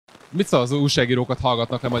Mit szól, az újságírókat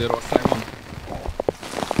hallgatnak le Magyarországon?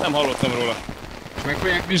 Nem hallottam róla. Meg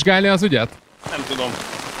fogják vizsgálni az ügyet? Nem tudom.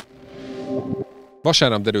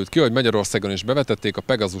 Vasárnap derült ki, hogy Magyarországon is bevetették a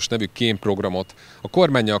Pegasus nevű kémprogramot. A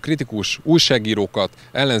kormánnyal kritikus újságírókat,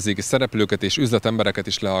 ellenzéki szereplőket és üzletembereket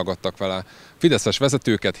is lehallgattak vele. Fideszes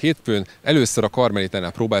vezetőket hétfőn először a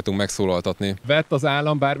Karmelitánál próbáltunk megszólaltatni. Vett az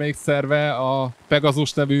állam bármelyik szerve a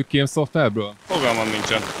Pegasus nevű kémszoftverből? Fogalmam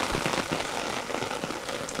nincsen.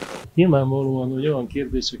 Nyilvánvalóan, hogy olyan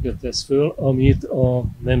kérdéseket tesz föl, amit a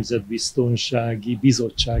Nemzetbiztonsági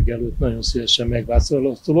Bizottság előtt nagyon szívesen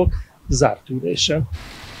megválaszolok, zárt ülésen.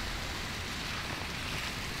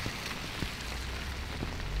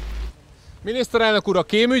 Miniszterelnök úr, a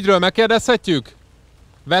kémügyről megkérdezhetjük?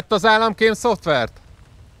 Vett az állam kémszoftvert?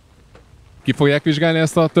 Ki fogják vizsgálni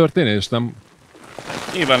ezt a történést? Nem?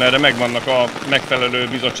 Nyilván erre megvannak a megfelelő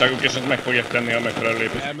bizottságok, és ezt meg fogják tenni a megfelelő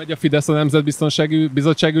lépést. Elmegy a Fidesz a Nemzetbiztonsági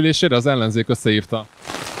Bizottság ülésére? Az ellenzék összehívta.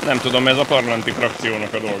 Nem tudom, ez a parlamenti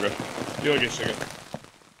frakciónak a dolga. Jó egészséget!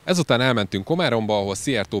 Ezután elmentünk Komáromba, ahol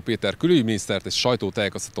Szijjártó Péter külügyminisztert és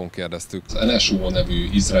sajtótájékoztatón kérdeztük. Az NSO nevű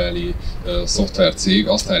izraeli szoftvercég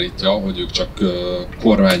azt állítja, hogy ők csak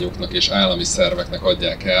kormányoknak és állami szerveknek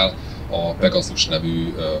adják el a Pegasus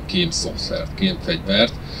nevű kémszoftvert,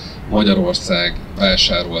 kémfegyvert. Magyarország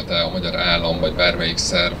vásárolta a magyar állam vagy bármelyik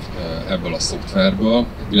szerv ebből a szoftverből,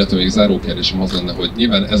 illetve még záró kérdésem az lenne, hogy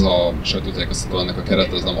nyilván ez a sajtótájékoztató, ennek a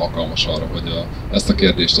keret ez nem alkalmas arra, hogy ezt a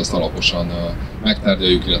kérdést azt alaposan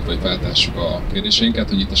megtárgyaljuk, illetve hogy feltessük a kérdéseinket,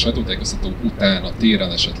 hogy itt a sajtótájékoztató után a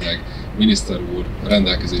téren esetleg miniszter úr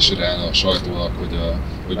rendelkezésére állna a sajtónak,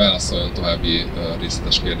 hogy válaszoljon további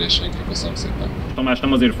részletes kérdéseinkre. Köszönöm szépen. Tamás,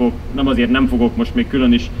 nem azért nem fogok most még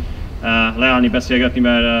külön is leállni, beszélgetni,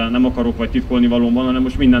 mert nem akarok vagy titkolni valóm van, hanem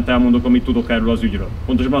most mindent elmondok, amit tudok erről az ügyről.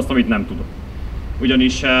 Pontosabban azt, amit nem tudok.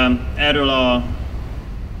 Ugyanis erről a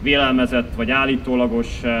vélelmezett vagy állítólagos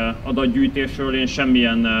adatgyűjtésről én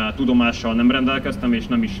semmilyen tudomással nem rendelkeztem és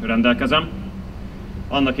nem is rendelkezem.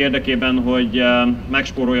 Annak érdekében, hogy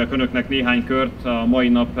megspóroljak önöknek néhány kört, a mai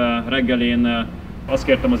nap reggelén azt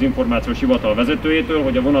kértem az információs hivatal vezetőjétől,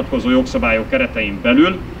 hogy a vonatkozó jogszabályok keretein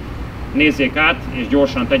belül nézzék át és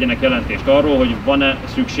gyorsan tegyenek jelentést arról, hogy van-e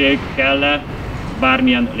szükség, kell-e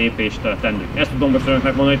bármilyen lépést tennünk. Ezt tudom most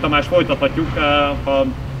önöknek mondani, Tamás, folytathatjuk, ha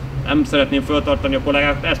nem szeretném föltartani a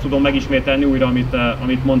kollégákat, ezt tudom megismételni újra,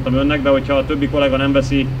 amit mondtam önnek, de hogyha a többi kollega nem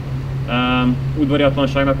veszi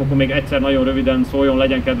udvariatlanságnak, akkor még egyszer nagyon röviden szóljon,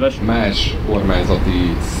 legyen kedves. Más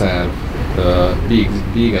kormányzati szerv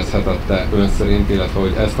végezhetette ön szerint, illetve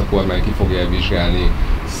hogy ezt a kormány ki fogja vizsgálni,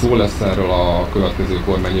 szó lesz erről a következő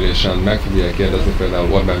kormányülésen, meg fogja kérdezni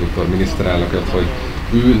például Orbán Viktor miniszterelnököt, hogy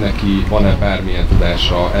ő neki van-e bármilyen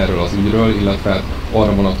tudása erről az ügyről, illetve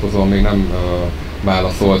arra vonatkozóan még nem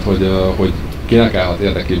válaszolt, hogy kinek állhat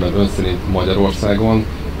érdekében ön szerint Magyarországon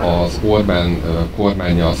az Orbán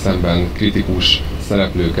kormánnyal szemben kritikus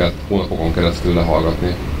szereplőket hónapokon keresztül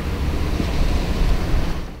lehallgatni.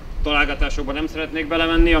 Találgatásokban nem szeretnék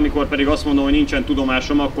belemenni, amikor pedig azt mondom, hogy nincsen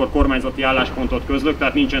tudomásom, akkor kormányzati álláspontot közlök,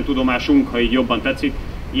 tehát nincsen tudomásunk, ha így jobban tetszik,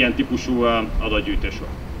 ilyen típusú adatgyűjtésről.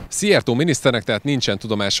 Szijjártó miniszternek tehát nincsen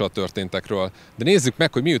tudomása a történtekről. De nézzük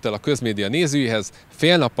meg, hogy mi jut el a közmédia nézőihez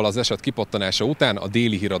fél nappal az eset kipattanása után a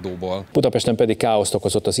Déli híradóból. Budapesten pedig káoszt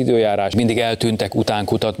okozott az időjárás. Mindig eltűntek,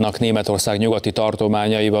 utánkutatnak Németország nyugati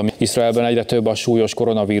tartományaiban. Izraelben egyre több a súlyos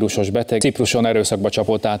koronavírusos beteg. Cipruson erőszakba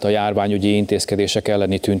csapott át a járványügyi intézkedések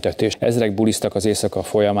elleni tüntetés. Ezrek bulisztak az éjszaka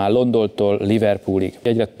folyamán Londontól Liverpoolig.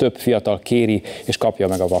 Egyre több fiatal kéri és kapja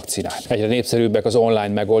meg a vakcinát. Egyre népszerűbbek az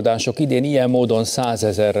online megoldások. Idén ilyen módon 100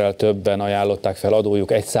 000 többen ajánlották fel adójuk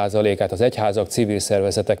 1%-át az egyházak, civil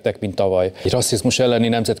szervezeteknek, mint tavaly. Egy rasszizmus elleni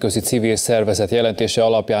nemzetközi civil szervezet jelentése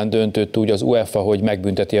alapján döntött úgy az UEFA, hogy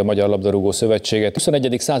megbünteti a Magyar Labdarúgó Szövetséget.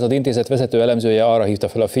 21. század intézet vezető elemzője arra hívta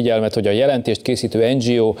fel a figyelmet, hogy a jelentést készítő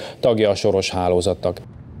NGO tagja a Soros hálózatnak.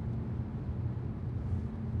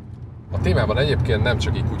 A témában egyébként nem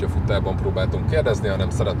csak így kutyafutárban próbáltunk kérdezni, hanem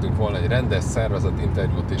szerettünk volna egy rendes, szervezett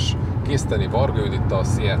interjút is készíteni Varga Judittal,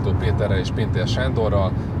 Szijjártó Péterrel és Pintér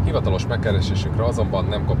Sándorral. Hivatalos megkeresésünkre azonban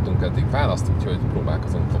nem kaptunk eddig választ, úgyhogy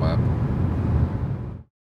próbálkozunk tovább.